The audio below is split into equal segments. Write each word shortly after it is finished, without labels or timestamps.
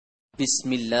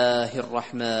بسم الله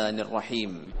الرحمن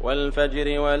الرحيم.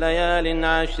 والفجر وليال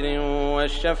عشر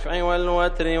والشفع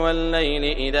والوتر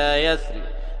والليل إذا يسر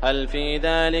هل في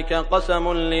ذلك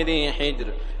قسم لذي حجر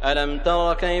ألم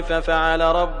تر كيف فعل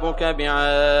ربك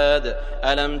بعاد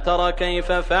ألم تر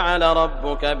كيف فعل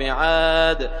ربك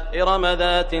بعاد إرم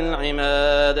ذات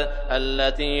العماد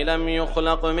التي لم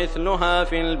يخلق مثلها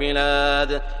في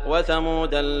البلاد وثمود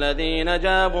الذين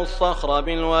جابوا الصخر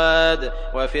بالواد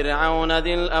وفرعون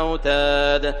ذي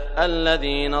الأوتاد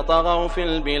الذين طغوا في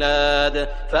البلاد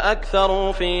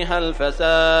فأكثروا فيها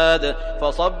الفساد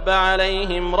فصب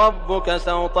عليهم ربك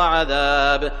سوط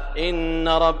عذاب إن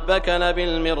ربك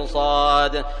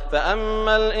لبالمرصاد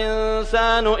فأما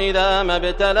الإنسان إذا ما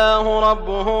ابتلاه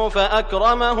ربه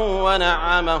فأكرمه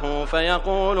ونعمه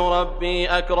فيقول ربي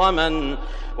أكرمن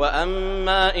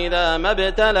وأما إذا ما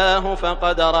ابتلاه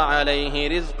فقدر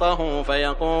عليه رزقه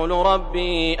فيقول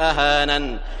ربي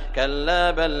أهانن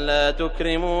كلا بل لا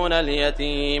تكرمون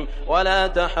اليتيم ولا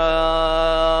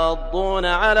تحاضون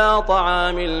على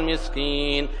طعام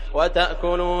المسكين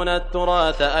وتأكلون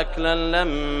التراث أكلا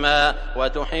لما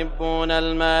وتحبون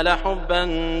المال حبا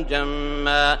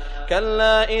جما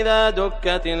كلا إذا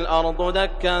دكت الأرض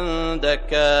دكا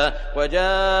دكا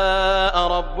وجاء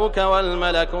ربك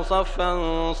والملك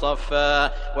صفا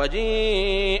صفا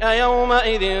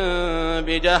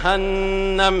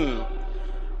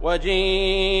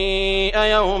وجيء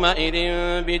يومئذ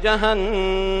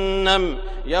بجهنم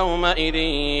يومئذ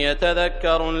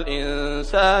يتذكر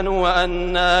الإنسان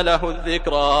وأنى له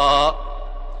الذكرى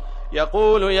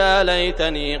يقول يا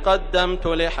ليتني قدمت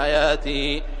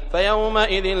لحياتي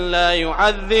فيومئذ لا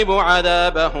يعذب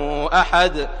عذابه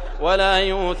أحد ولا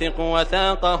يوثق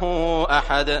وثاقه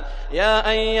أحد يا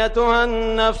أيتها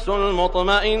النفس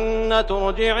المطمئنة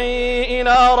ارجعي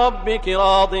إلى ربك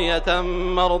راضية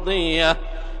مرضية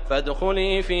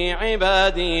فادخلي في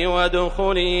عبادي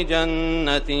وادخلي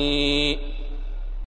جنتي.